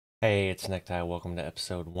Hey, it's NECKTIE. Welcome to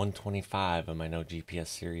episode 125 of my No GPS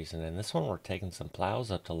series, and in this one we're taking some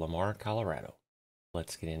plows up to Lamar, Colorado.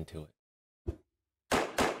 Let's get into it.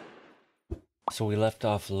 So we left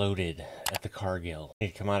off loaded at the Cargill. You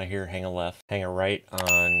come out of here, hang a left, hang a right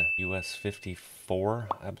on US 54,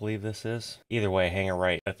 I believe this is. Either way, hang a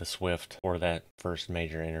right at the Swift or that first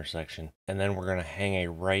major intersection. And then we're gonna hang a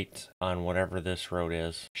right on whatever this road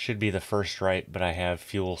is. Should be the first right, but I have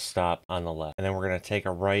fuel stop on the left. And then we're gonna take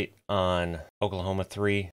a right on Oklahoma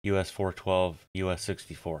 3, US 412, US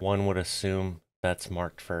 64. One would assume that's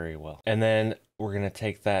marked very well. And then we're going to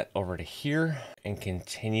take that over to here and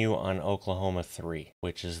continue on Oklahoma 3,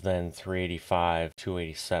 which is then 385,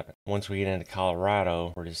 287. Once we get into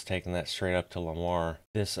Colorado, we're just taking that straight up to Lamar.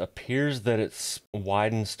 This appears that it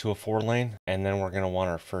widens to a 4-lane, and then we're going to want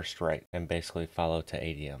our first right and basically follow to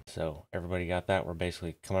ADM. So everybody got that? We're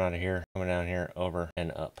basically coming out of here, coming down here, over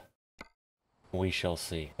and up. We shall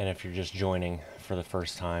see. And if you're just joining for the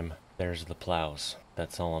first time, there's the plows.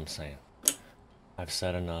 That's all I'm saying. I've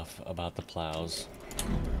said enough about the plows.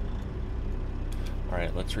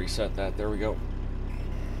 Alright, let's reset that. There we go.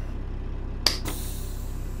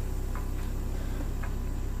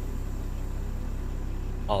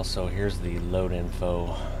 Also, here's the load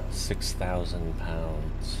info. 6,000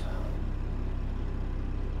 pounds.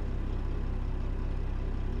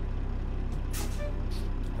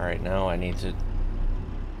 Alright, now I need to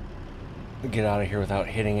get out of here without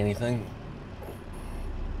hitting anything.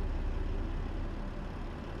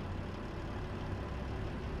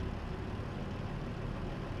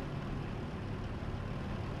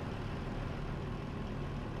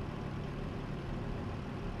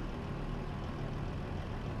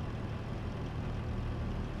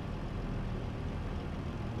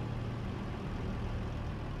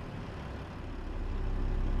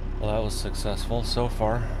 Well, that was successful so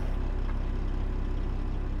far.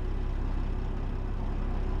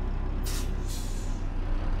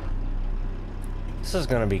 This is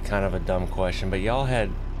gonna be kind of a dumb question, but y'all had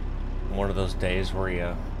one of those days where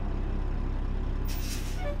you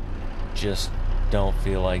just don't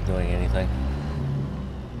feel like doing anything?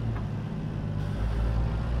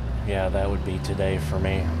 Yeah, that would be today for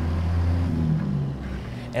me.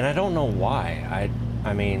 And I don't know why.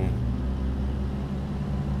 I mean,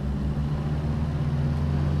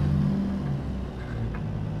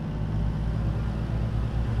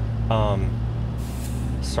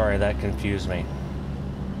 sorry, that confused me.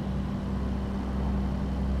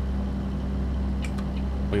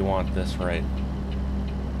 We want this right.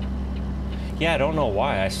 Yeah, I don't know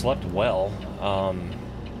why. I slept well,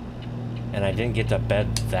 and I didn't get to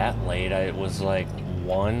bed that late. It was like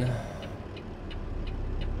 1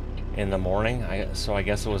 in the morning. So I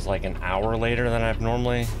guess it was like an hour later than I've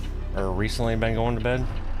normally, or recently been going to bed.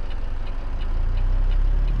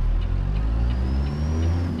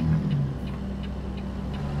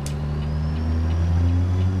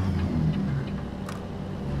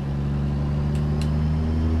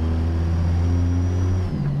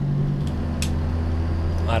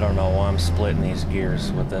 I don't know why I'm splitting these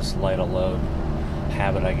gears with this light of load.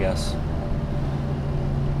 Habit, I guess.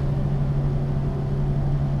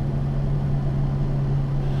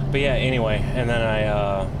 But yeah, anyway, and then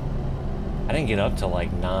I didn't get up till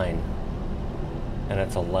like 9, and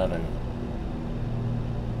it's 11.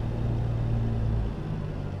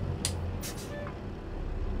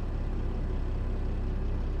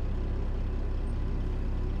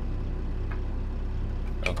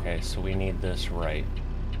 Okay, so we need this right.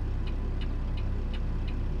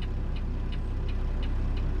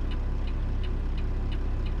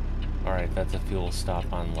 Alright, that's a fuel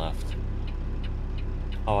stop on left.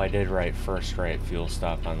 Oh, I did right, first right, fuel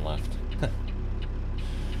stop on left.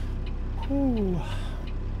 Whew.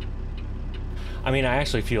 I mean, I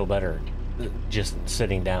actually feel better just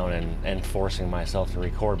sitting down and forcing myself to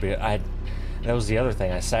record. But that was the other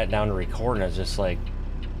thing. I sat down to record and I was just like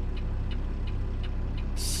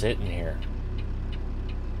sitting here.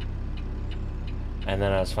 And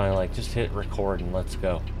then I was finally like, just hit record and let's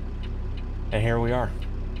go. And here we are.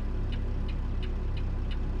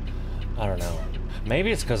 I don't know.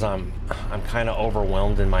 Maybe it's because I'm kind of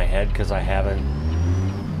overwhelmed in my head because I haven't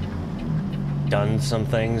done some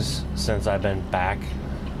things since I've been back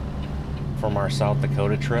from our South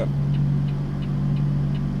Dakota trip.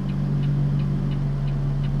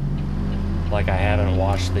 Like I haven't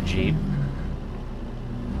washed the Jeep,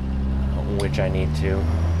 which I need to.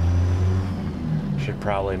 Should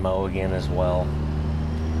probably mow again as well.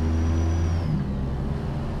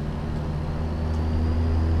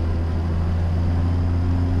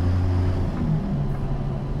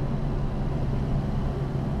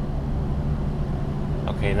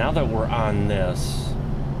 Okay, now that we're on this,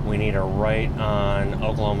 we need a right on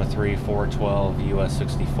Oklahoma 3 412 US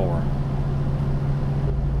 64.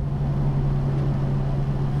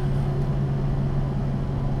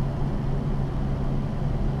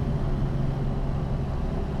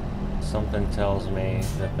 Something tells me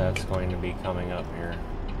that that's going to be coming up here.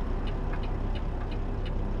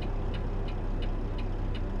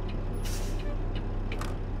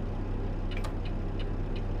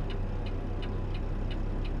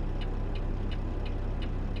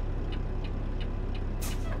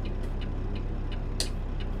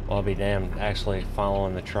 Well, I'll be damned, actually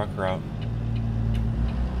following the truck route.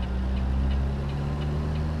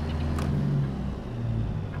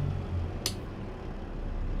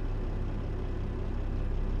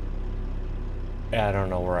 I don't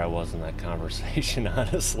know where I was in that conversation,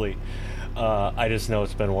 honestly. I just know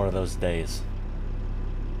it's been one of those days.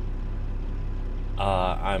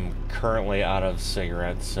 I'm currently out of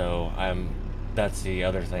cigarettes, so that's the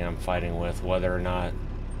other thing I'm fighting with, whether or not...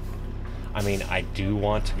 I mean, I do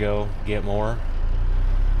want to go get more,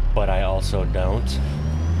 but I also don't.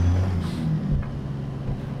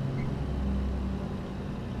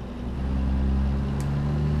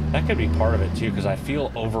 That could be part of it too, because I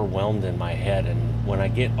feel overwhelmed in my head, and when I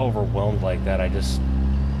get overwhelmed like that,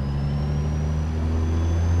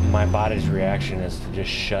 my body's reaction is to just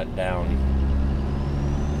shut down.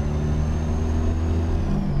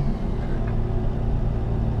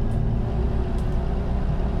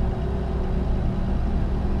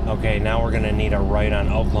 Okay, now we're gonna need a right on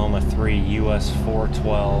Oklahoma 3 US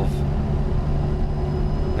 412.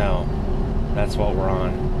 No, that's what we're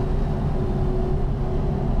on.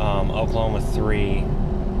 Oklahoma 3,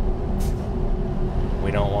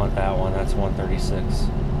 we don't want that one, that's 136.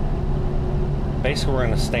 Basically, we're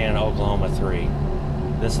going to stay in Oklahoma 3.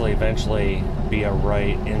 This will eventually be a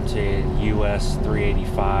right into US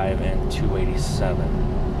 385 and 287.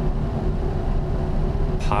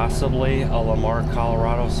 Possibly a Lamar,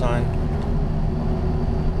 Colorado sign.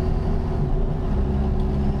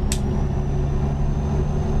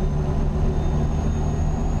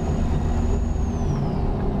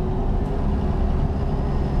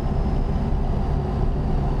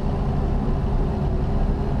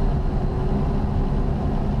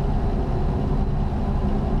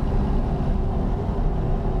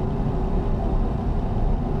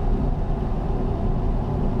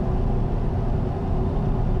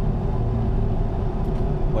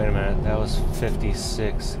 Wait a minute, that was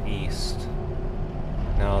 56 east.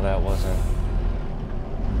 No, that wasn't.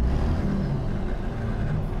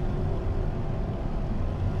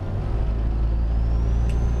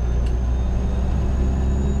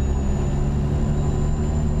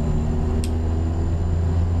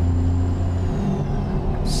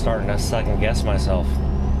 Starting to second guess myself.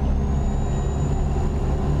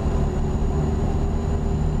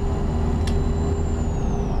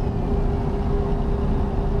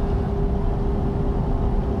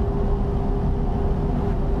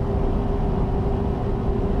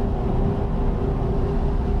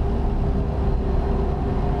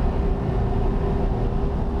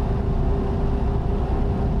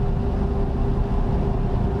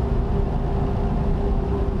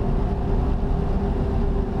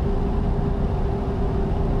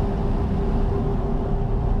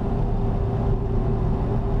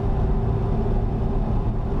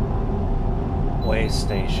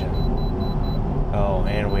 Station. Oh,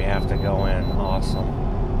 and we have to go in. Awesome.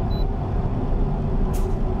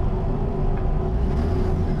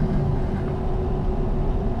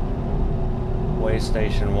 Way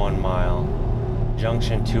station 1 mile.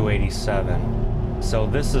 Junction 287. So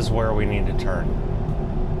this is where we need to turn.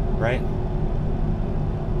 Right?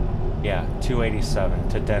 Yeah, 287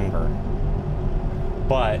 to Denver.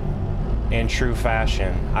 But in true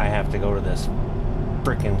fashion, I have to go to this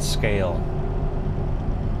frickin' scale.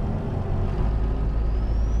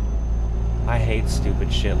 I hate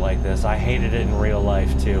stupid shit like this. I hated it in real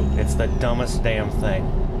life too. It's the dumbest damn thing.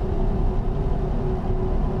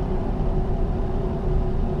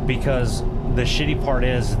 Because the shitty part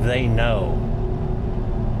is they know.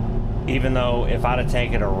 Even though if I'd have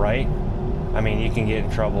taken a right, I mean, you can get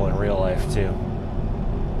in trouble in real life too.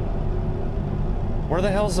 Where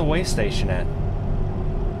the hell's the way station at?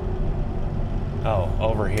 Oh,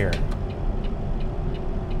 over here.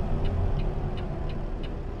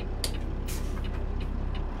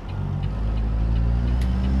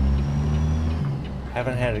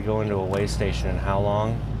 Haven't had to go into a way station in how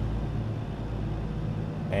long?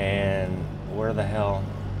 And where the hell?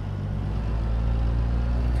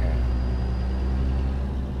 Okay.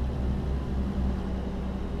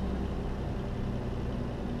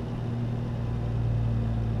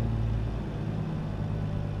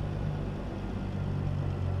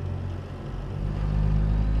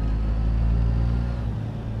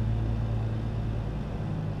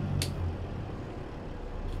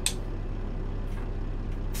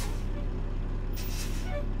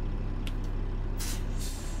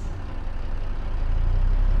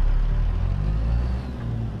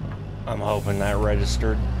 I'm hoping that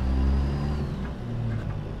registered.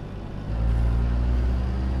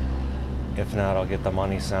 If not, I'll get the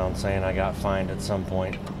money sound saying I got fined at some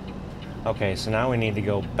point. Okay, so now we need to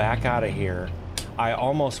go back out of here. I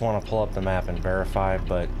almost want to pull up the map and verify,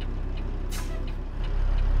 but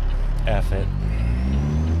F it.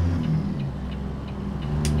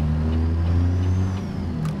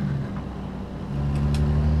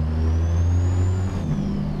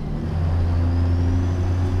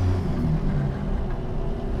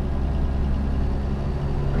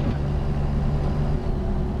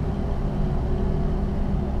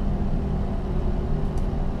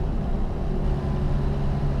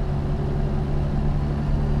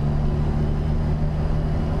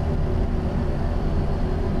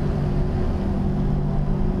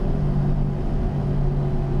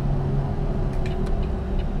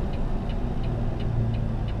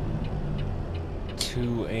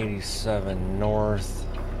 North.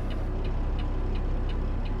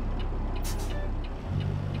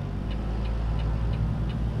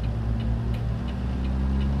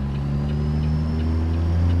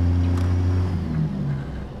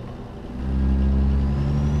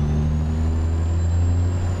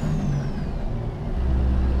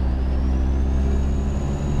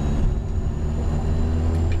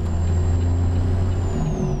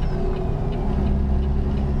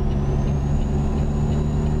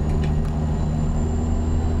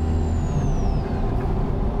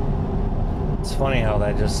 Funny how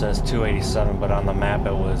that just says 287, but on the map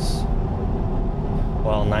it was,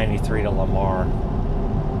 well, 93 to Lamar.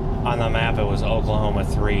 On the map it was Oklahoma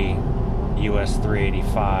 3, US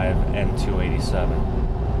 385, and 287.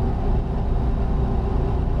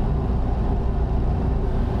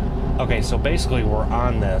 Okay, so basically we're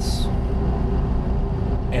on this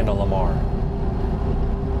into Lamar.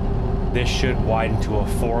 This should widen to a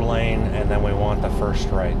 4-lane, and then we want the first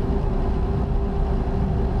right.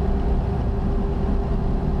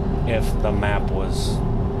 If the map was,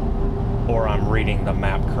 or I'm reading the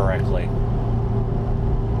map correctly,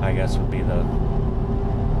 I guess would be the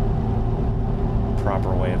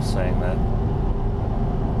proper way of saying that.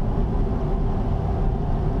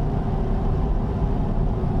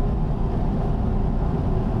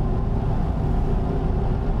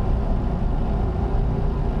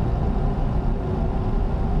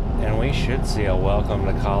 And we should see a welcome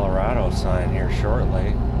to Colorado sign here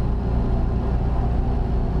shortly.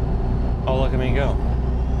 Oh, look at me go.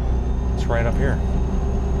 It's right up here.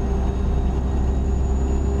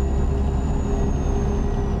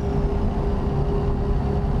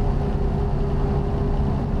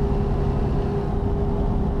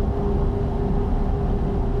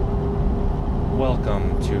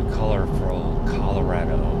 Welcome to colorful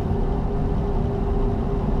Colorado.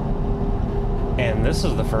 And this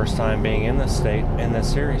is the first time being in this state in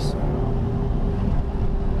this series.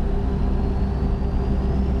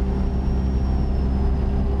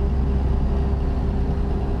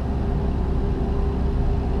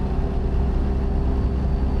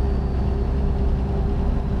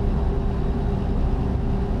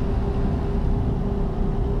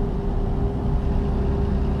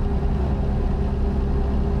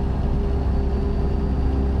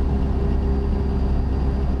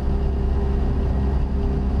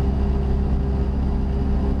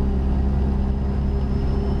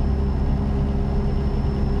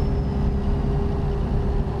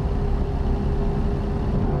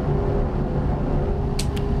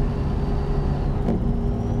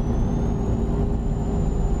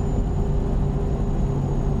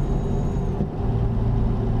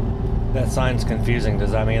 Sign's confusing.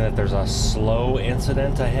 Does that mean that there's a slow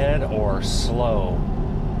incident ahead or slow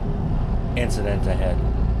incident ahead?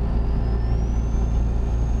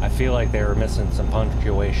 I feel like they were missing some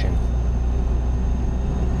punctuation.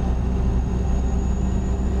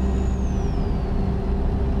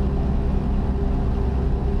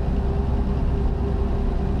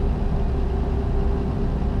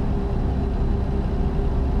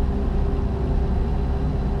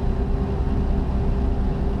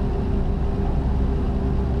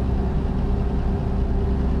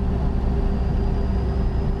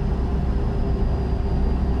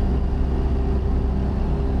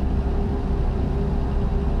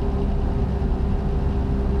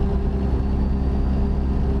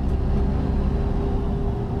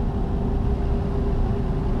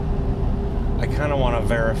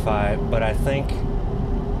 Verify, but I think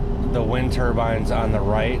the wind turbines on the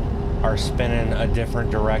right are spinning a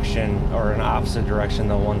different direction or an opposite direction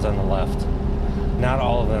than the ones on the left. Not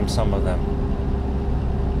all of them, some of them.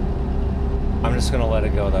 I'm just gonna let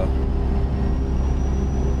it go though.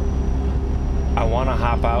 I want to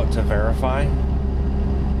hop out to verify,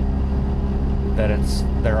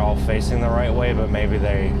 that they're all facing the right way, but maybe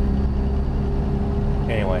they...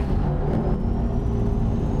 Anyway.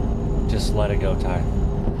 Just let it go, Ty.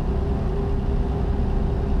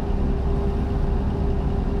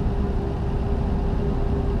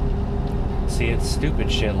 See, it's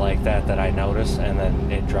stupid shit like that that I notice, and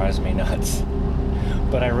then it drives me nuts.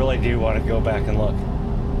 But I really do want to go back and look.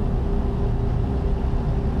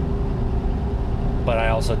 But I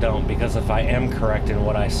also don't, because if I am correct in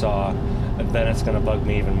what I saw, then it's going to bug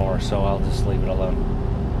me even more, so I'll just leave it alone.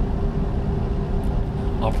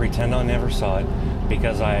 I'll pretend I never saw it,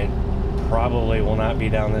 because I probably will not be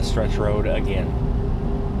down this stretch road again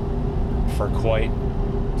for quite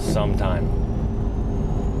some time.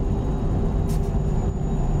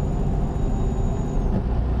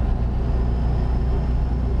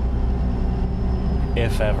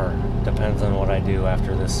 If ever. Depends on what I do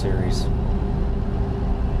after this series.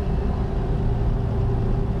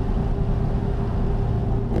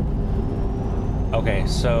 Okay,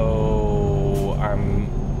 so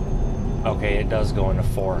okay, it does go into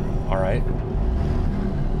 4. All right.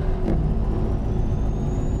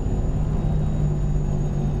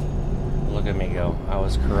 Look at me go. I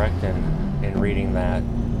was correct in reading that.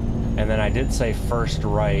 And then I did say first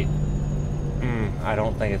right. I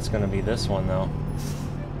don't think it's going to be this one, though.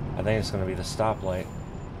 I think it's going to be the stoplight.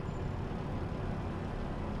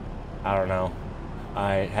 I don't know.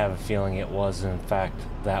 I have a feeling it was, in fact,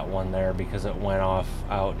 that one there, because it went off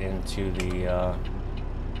out into the,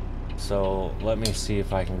 so let me see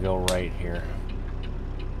if I can go right here.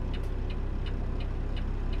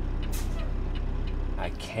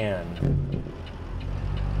 I can.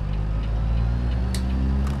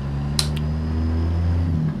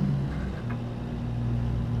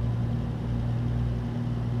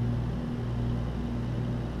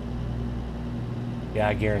 Yeah,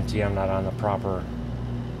 I guarantee I'm not on the proper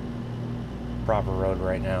road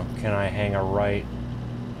right now. Can I hang a right?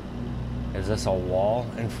 Is this a wall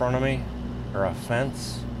in front of me? Or a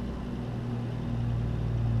fence?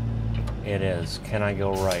 It is. Can I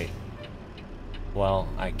go right? Well,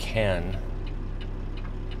 I can.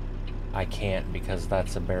 I can't because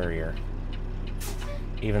that's a barrier.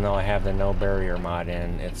 Even though I have the no barrier mod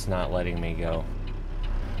in, it's not letting me go.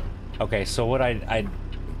 Okay, so what I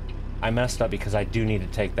messed up because I do need to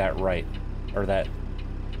take that right, or that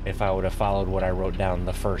if I would have followed what I wrote down,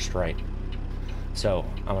 the first right. So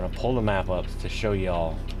I'm gonna pull the map up to show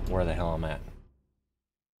y'all where the hell I'm at.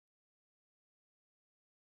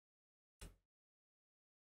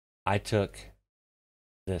 I took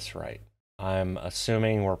this right. I'm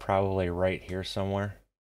assuming we're probably right here somewhere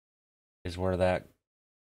is where that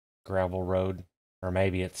gravel road, or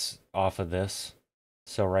maybe it's off of this.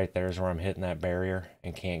 So right there is where I'm hitting that barrier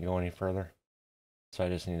and can't go any further. So I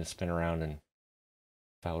just need to spin around, and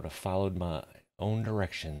if I would have followed my own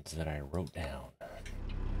directions that I wrote down.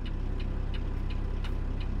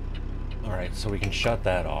 Alright, so we can shut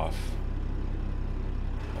that off.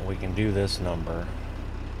 We can do this number.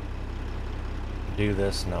 Do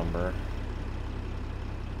this number.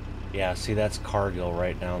 Yeah, see, that's Cargill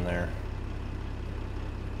right down there.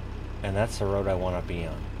 And that's the road I want to be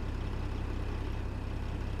on.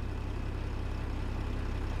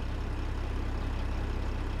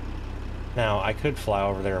 Now, I could fly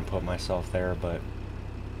over there and put myself there, but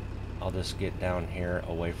I'll just get down here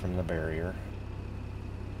away from the barrier.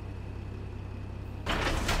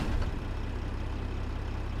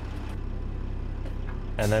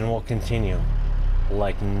 And then we'll continue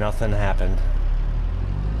like nothing happened.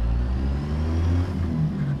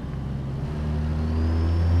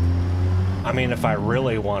 I mean, if I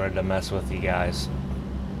really wanted to mess with you guys,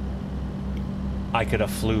 I could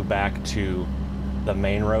have flew back to the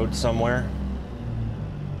main road somewhere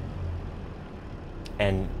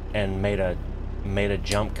and made a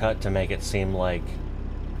jump cut to make it seem like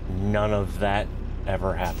none of that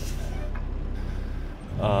ever happened.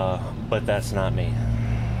 But that's not me.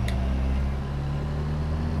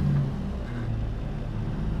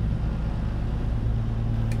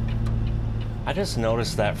 I just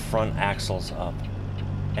noticed that front axle's up,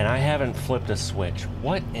 and I haven't flipped a switch.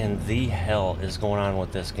 What in the hell is going on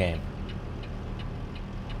with this game?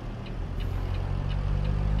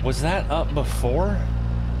 Was that up before?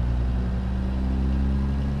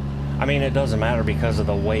 I mean, it doesn't matter because of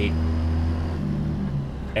the weight.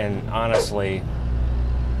 And honestly,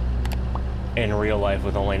 in real life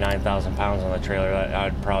with only 9,000 pounds on the trailer,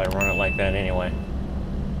 I'd probably run it like that anyway.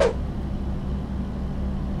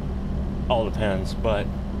 All depends, but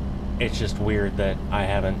it's just weird that I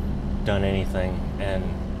haven't done anything,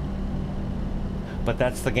 but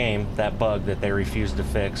that's the game, that bug that they refuse to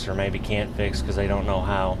fix, or maybe can't fix because they don't know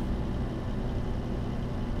how.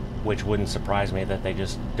 which wouldn't surprise me that they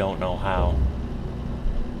just don't know how.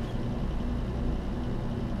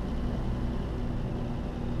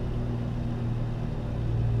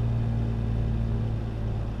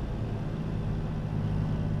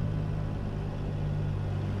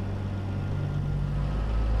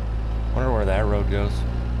 Wonder where that road goes.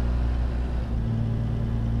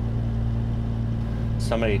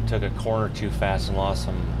 Somebody took a corner too fast and lost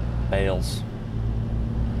some bales.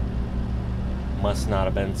 Must not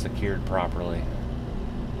have been secured properly.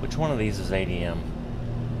 Which one of these is ADM?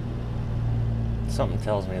 Something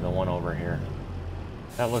tells me the one over here.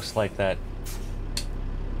 That looks like that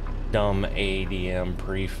dumb ADM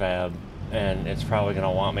prefab, and it's probably going to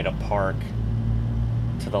want me to park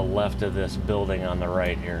to the left of this building on the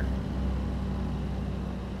right here.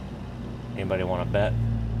 Anybody want to bet?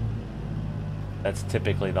 That's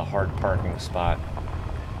typically the hard parking spot.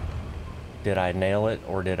 Did I nail it,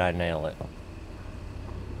 or did I nail it?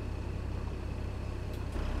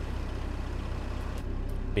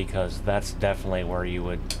 Because that's definitely where you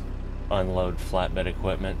would unload flatbed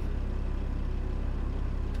equipment.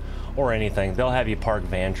 Or anything. They'll have you park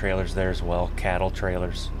van trailers there as well, cattle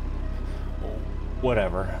trailers.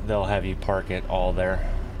 Whatever. They'll have you park it all there.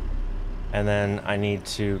 And then I need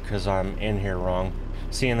to, because I'm in here wrong.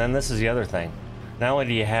 See, and then this is the other thing. Not only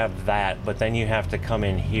do you have that, but then you have to come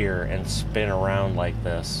in here and spin around like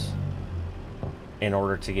this in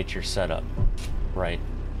order to get your setup right.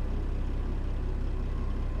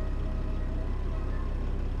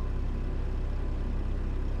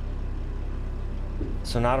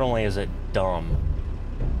 So not only is it dumb,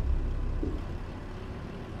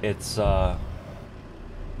 it's a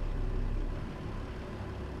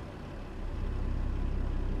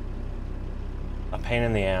pain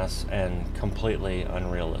in the ass and completely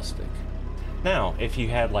unrealistic. Now, if you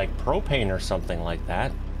had like propane or something like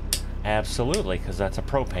that, absolutely, because that's a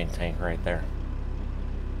propane tank right there.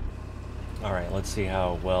 All right, let's see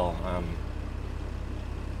how well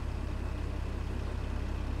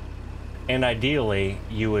and ideally,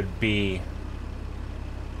 you would be,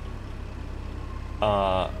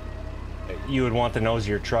 you would want the nose of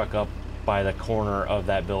your truck up by the corner of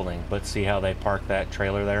that building, but see how they park that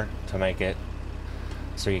trailer there to make it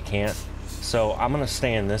so you can't. So I'm gonna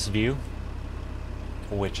stay in this view,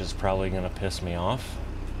 which is probably gonna piss me off,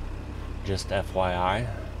 just FYI,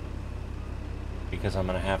 because I'm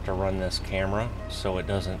gonna have to run this camera so it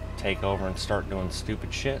doesn't take over and start doing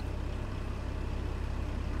stupid shit.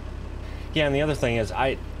 Yeah, and the other thing is,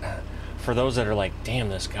 for those that are like, damn,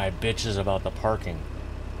 this guy bitches about the parking.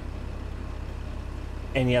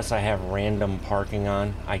 And yes, I have random parking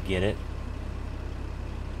on, I get it.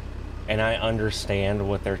 And I understand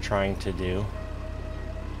what they're trying to do.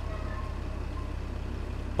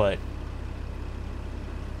 But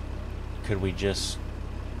could we just,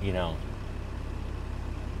 you know,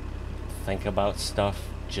 think about stuff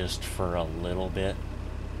just for a little bit?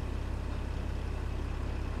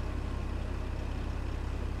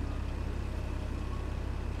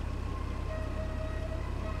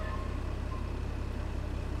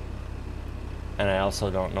 And I also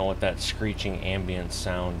don't know what that screeching ambient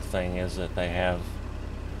sound thing is that they have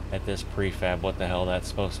at this prefab, what the hell that's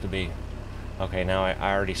supposed to be. Okay, now I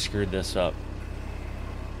already screwed this up.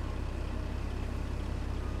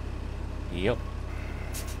 Yep.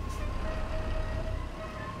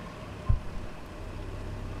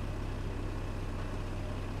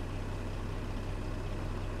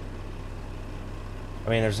 I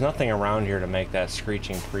mean, there's nothing around here to make that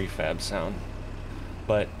screeching prefab sound.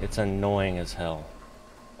 But it's annoying as hell.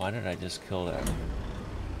 Why did I just kill that?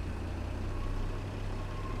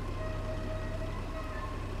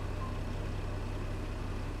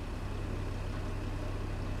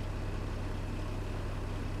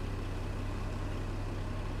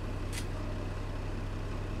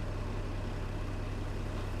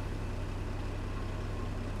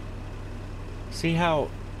 See how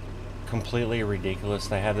completely ridiculous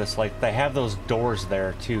they have this? Like, they have those doors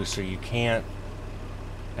there too, so you can't.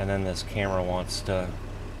 And then this camera wants to,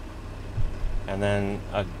 and then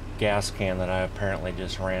a gas can that I apparently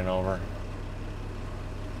just ran over.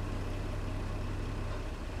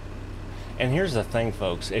 And here's the thing,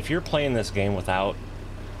 folks, if you're playing this game without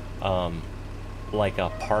like a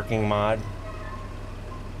parking mod,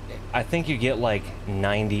 I think you get like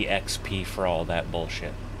 90 XP for all that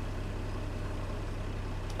bullshit.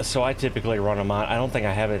 So I typically run a mod. I don't think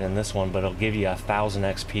I have it in this one, but it'll give you 1,000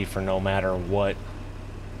 XP for no matter what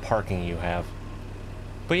parking you have.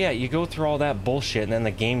 But yeah, you go through all that bullshit and then the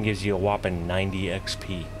game gives you a whopping 90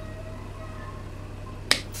 XP.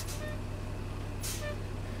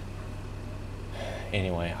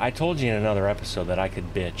 Anyway, I told you in another episode that I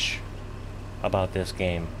could bitch about this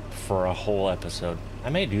game for a whole episode. I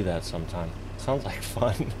may do that sometime. Sounds like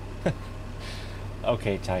fun.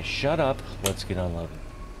 Okay, Ty, shut up. Let's get unloaded.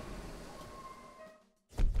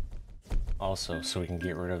 Also, so we can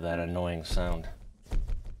get rid of that annoying sound.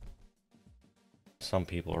 Some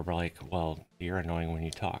people are like, well, you're annoying when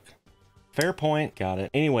you talk. Fair point. Got it.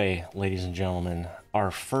 Anyway, ladies and gentlemen,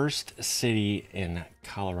 our first city in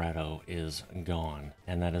Colorado is gone,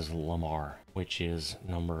 and that is Lamar, which is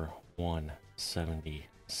number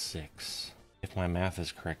 176. If my math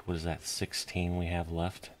is correct, what is that, 16 we have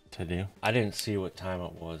left to do? I didn't see what time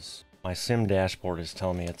it was. My sim dashboard is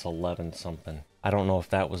telling me it's 11 something. I don't know if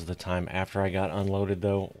that was the time after I got unloaded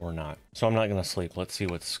though, or not. So I'm not gonna sleep. Let's see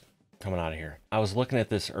what's coming out of here. I was looking at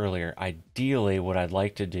this earlier. Ideally, what I'd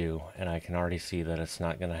like to do, and I can already see that it's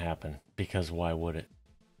not gonna happen, because why would it?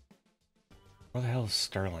 Where the hell is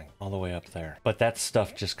Sterling? All the way up there. But that's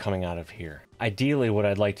stuff just coming out of here. Ideally, what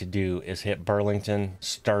I'd like to do is hit Burlington,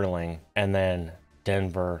 Sterling, and then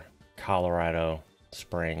Denver, Colorado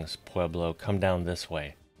Springs, Pueblo, come down this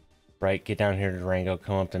way. Right? Get down here to Durango,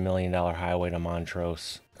 come up the $1 Million Highway to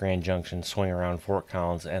Montrose, Grand Junction, swing around Fort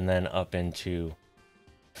Collins, and then up into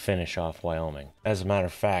finish off Wyoming. As a matter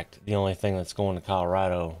of fact, the only thing that's going to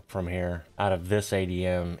Colorado from here out of this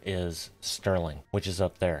ADM is Sterling, which is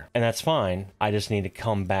up there. And that's fine. I just need to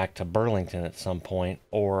come back to Burlington at some point,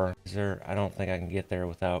 or is there, I don't think I can get there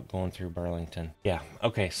without going through Burlington. Yeah,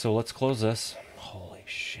 okay, so let's close this. Holy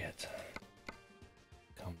shit.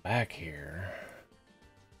 Come back here.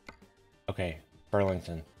 Okay,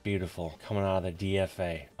 Burlington, beautiful. Coming out of the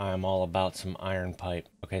DFA. I'm all about some iron pipe.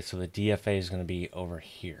 Okay, so the DFA is going to be over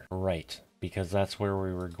here. Right, because that's where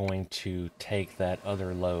we were going to take that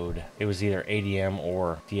other load. It was either ADM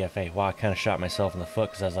or DFA. Wow, I kind of shot myself in the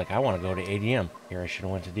foot because I was like, I want to go to ADM. Here, I should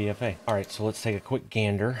have went to DFA. All right, so let's take a quick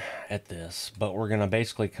gander at this, but we're going to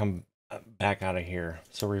basically come back out of here.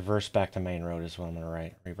 So reverse back to main road is what I'm going to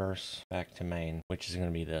write. Reverse back to main, which is going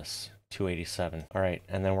to be this. 287. All right,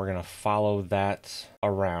 and then we're gonna follow that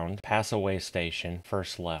around, pass a way station,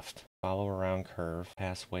 first left. Follow around curve,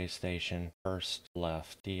 pass way station, first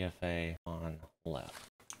left, DFA on left.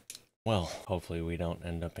 Well, hopefully we don't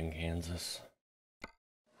end up in Kansas.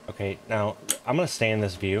 Okay, now I'm gonna stay in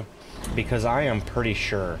this view because I am pretty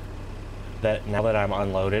sure that now that I'm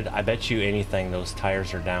unloaded, I bet you anything those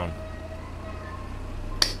tires are down.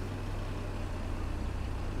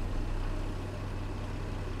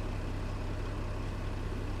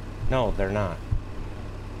 No, they're not.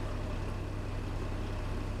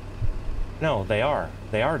 No, they are.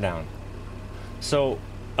 They are down. So,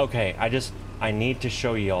 okay, I need to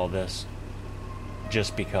show you all this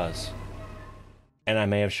just because. And I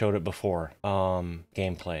may have showed it before.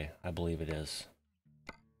 Gameplay, I believe it is.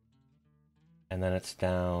 And then it's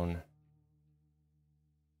down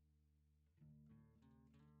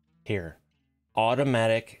here.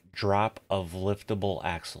 Automatic drop of liftable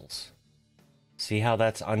axles. See how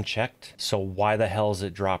that's unchecked? So why the hell is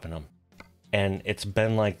it dropping them? And it's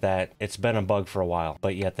been like that. It's been a bug for a while,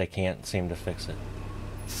 but yet they can't seem to fix it.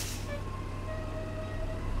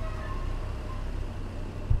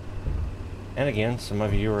 And again, some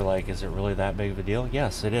of you are like, is it really that big of a deal?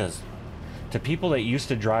 Yes, it is. To people that used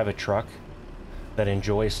to drive a truck that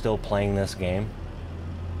enjoy still playing this game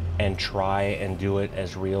and try and do it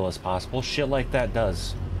as real as possible, shit like that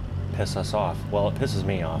does piss us off. Well, it pisses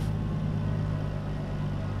me off.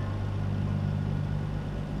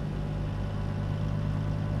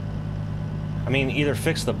 I mean, either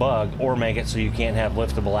fix the bug or make it so you can't have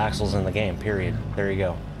liftable axles in the game, period. There you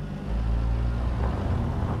go.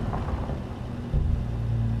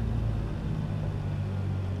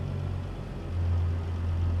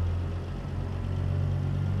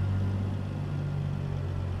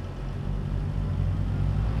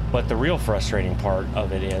 But the real frustrating part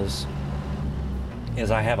of it is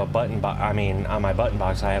I have a button box. I mean, on my button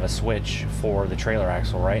box, I have a switch for the trailer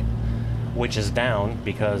axle, right? Which is down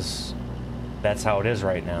because that's how it is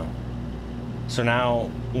right now. So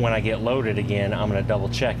now when I get loaded again, I'm going to double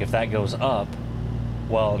check. If that goes up,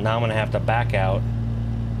 well, now I'm going to have to back out,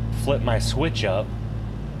 flip my switch up,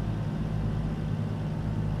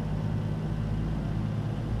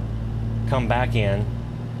 come back in,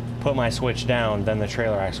 put my switch down, then the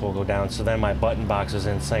trailer axle will go down. So then my button box is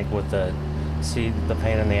in sync with the, see the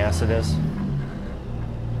pain in the ass it is?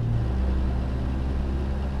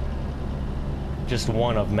 Just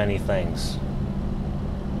one of many things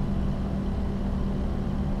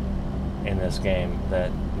in this game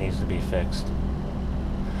that needs to be fixed.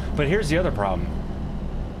 But here's the other problem,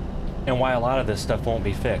 and why a lot of this stuff won't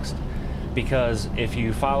be fixed. Because if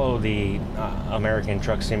you follow the American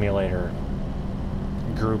Truck Simulator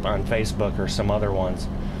group on Facebook or some other ones,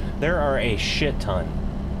 there are a shit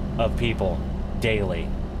ton of people daily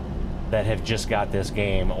that have just got this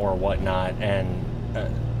game or whatnot, and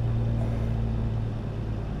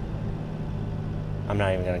I'm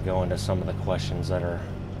not even going to go into some of the questions that are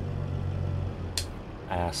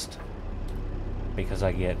asked, because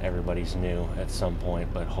I get everybody's new at some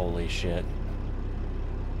point, but holy shit.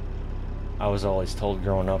 I was always told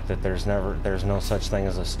growing up that there's no such thing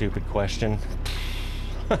as a stupid question.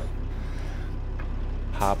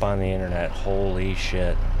 Hop on the internet, holy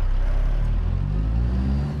shit.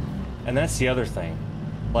 And that's the other thing,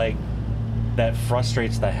 like, that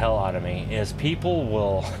frustrates the hell out of me, is people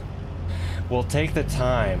will take the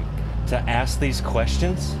time to ask these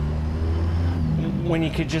questions when you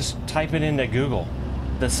could just type it into Google,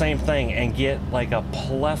 the same thing, and get like a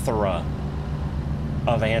plethora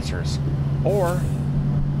of answers. Or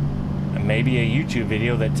maybe a YouTube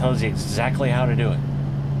video that tells you exactly how to do it.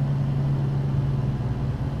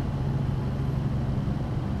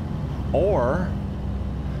 Or,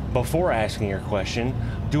 before asking your question,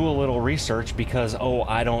 do a little research because, oh,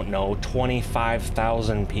 I don't know,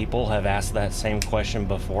 25,000 people have asked that same question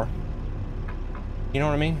before. You know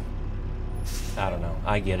what I mean? I don't know.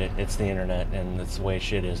 I get it. It's the internet, and that's the way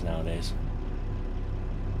shit is nowadays.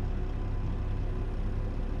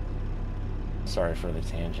 Sorry for the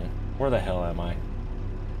tangent. Where the hell am I?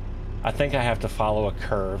 I think I have to follow a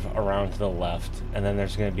curve around to the left, and then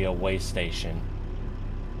there's going to be a way station.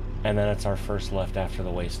 And then it's our first left after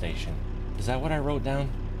the way station. Is that what I wrote down?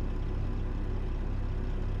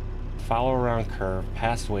 Follow around curve,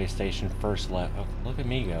 past way station, first left. Oh, look at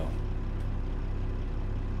me go.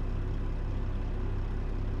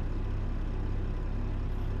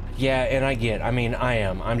 Yeah, and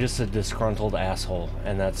I'm just a disgruntled asshole,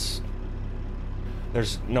 and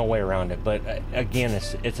there's no way around it. But again,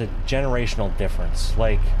 it's a generational difference.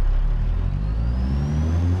 Like,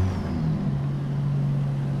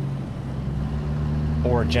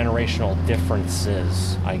 or generational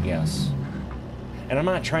differences, I guess. And I'm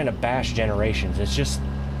not trying to bash generations, it's just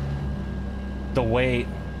the way...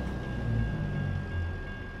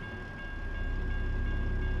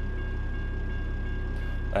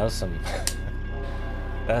 That was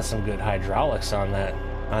some good hydraulics on that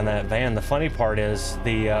van. The funny part is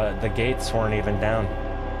the gates weren't even down.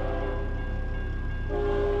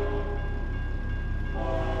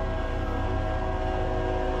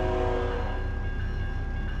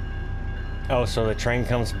 Oh, so the train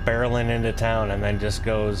comes barreling into town and then just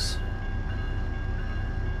goes...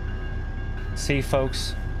 See,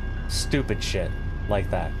 folks? Stupid shit like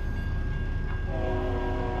that.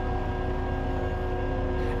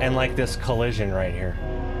 And like this collision right here.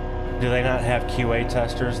 Do they not have QA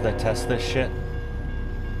testers that test this shit?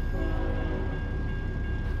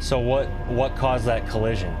 So what caused that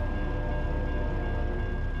collision?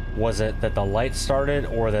 Was it that the light started,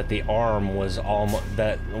 or that the arm was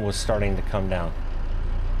starting to come down?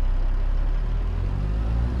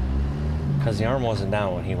 Because the arm wasn't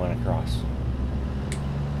down when he went across.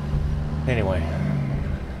 Anyway.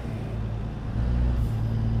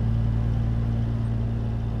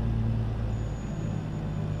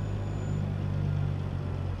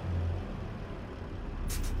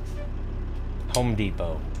 Home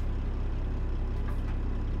Depot.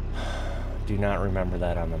 Do not remember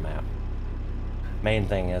that on the map. Main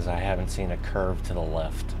thing is I haven't seen a curve to the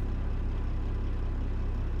left.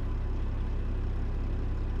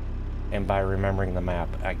 And by remembering the map,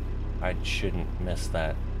 I shouldn't miss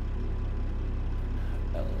that.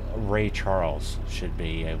 Ray Charles should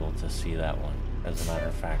be able to see that one. As a matter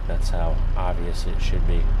of fact, that's how obvious it should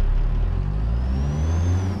be.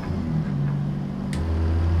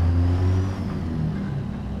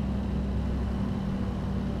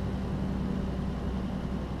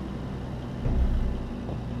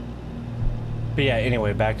 But yeah,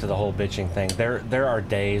 anyway, back to the whole bitching thing. There are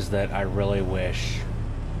days that I really wish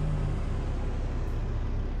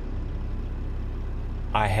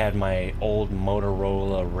I had my old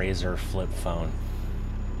Motorola Razer flip phone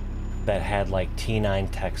that had like T9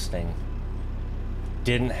 texting,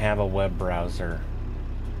 didn't have a web browser,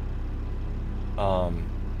 because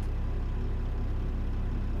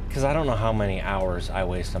I don't know how many hours I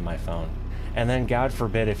waste on my phone. And then God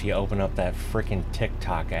forbid if you open up that freaking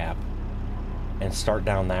TikTok app and start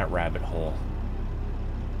down that rabbit hole.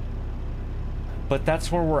 But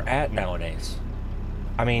that's where we're at nowadays.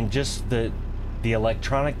 I mean, just the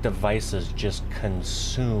electronic devices just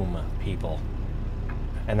consume people.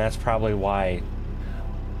 And that's probably why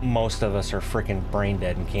most of us are freaking brain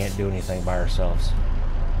dead and can't do anything by ourselves.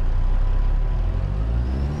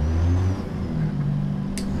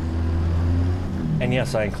 And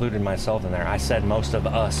yes, I included myself in there. I said most of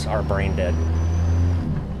us are brain dead.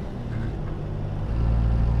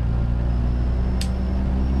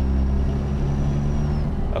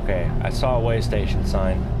 Okay, I saw a way station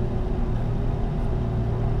sign.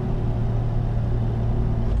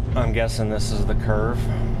 I'm guessing this is the curve.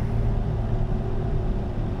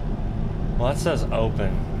 Well, that says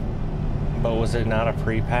open. But was it not a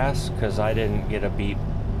pre-pass? Because I didn't get a beep.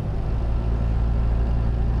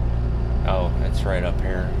 Oh, it's right up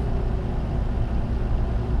here.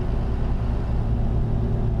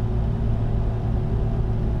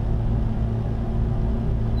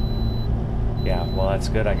 Yeah, well, that's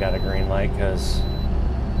good I got a green light, because...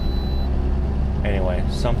 Anyway,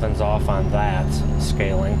 something's off on that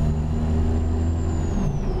scaling.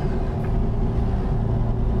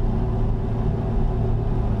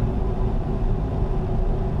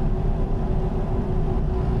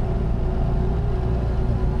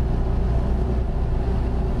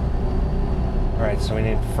 Alright, so we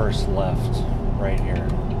need first left, right here.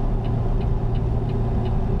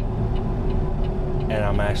 And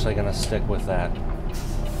I'm actually going to stick with that.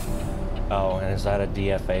 Oh, and is that a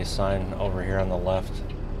DFA sign over here on the left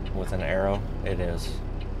with an arrow? It is.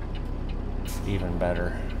 Even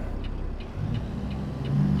better.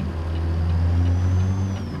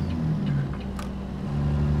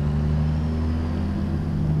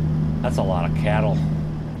 That's a lot of cattle.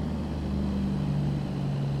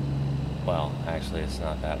 Well, actually it's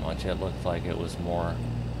not that much. It looked like it was more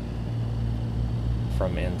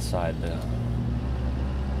from inside the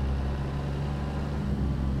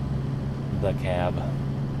cab.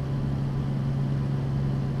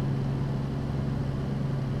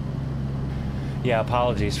 Yeah,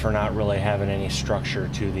 apologies for not really having any structure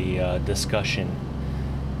to the discussion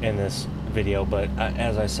in this video, but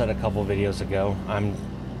as I said a couple videos ago,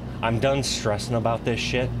 I'm done stressing about this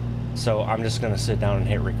shit, so I'm just gonna sit down and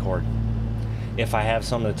hit record. If I have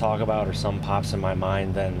something to talk about or something pops in my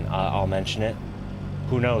mind, then I'll mention it.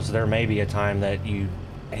 Who knows, there may be a time that you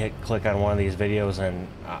click on one of these videos and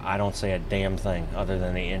I don't say a damn thing other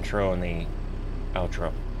than the intro and the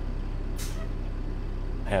outro.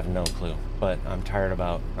 I have no clue, but I'm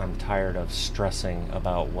tired of stressing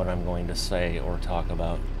about what I'm going to say or talk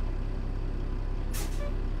about.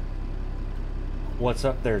 What's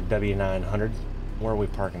up there, W900? Where are we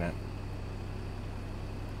parking at?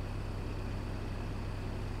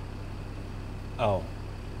 Oh.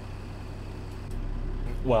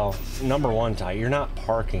 Well, number one, Ty, you're not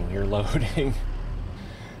parking, you're loading.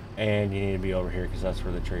 And you need to be over here because that's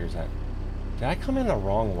where the trigger's at. Did I come in the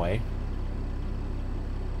wrong way?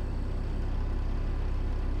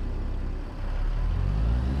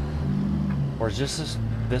 Or is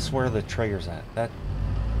this where the trigger's at? That...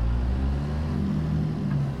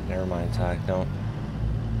 Never mind, Ty, don't.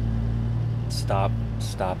 Stop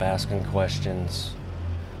asking questions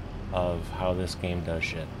of how this game does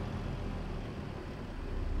shit.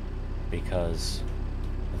 Because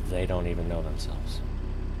they don't even know themselves.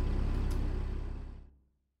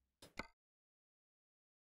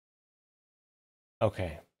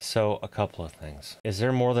 Okay, so a couple of things. Is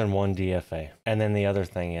there more than one DFA? And then the other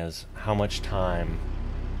thing is, how much time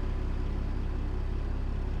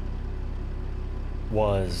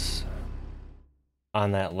was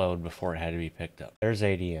on that load before it had to be picked up? There's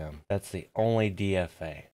ADM. That's the only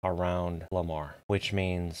DFA around Lamar, which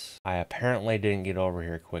means I apparently didn't get over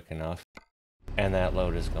here quick enough, and that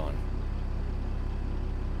load is gone.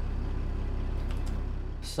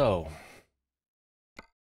 So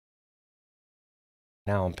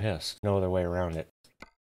now I'm pissed. No other way around it.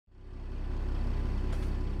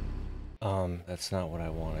 That's not what I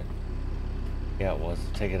wanted. Yeah, it was.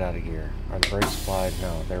 Take it out of gear. Are the brakes applied?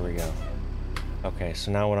 No, there we go. Okay,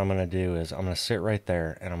 so now what I'm going to do is I'm going to sit right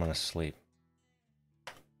there and I'm going to sleep.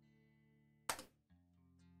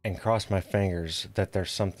 And cross my fingers that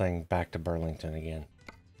there's something back to Burlington again.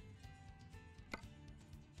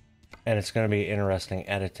 And it's going to be interesting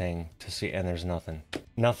editing to see, and there's nothing.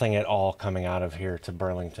 Nothing at all coming out of here to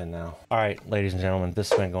Burlington now. Alright, ladies and gentlemen, this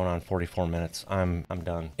has been going on 44 minutes. I'm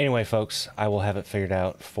done. Anyway, folks, I will have it figured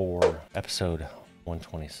out for episode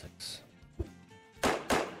 126.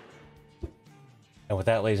 And with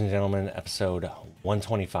that, ladies and gentlemen, episode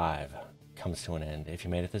 125 comes to an end. If you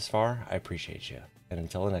made it this far, I appreciate you. And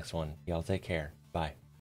until the next one, y'all take care. Bye.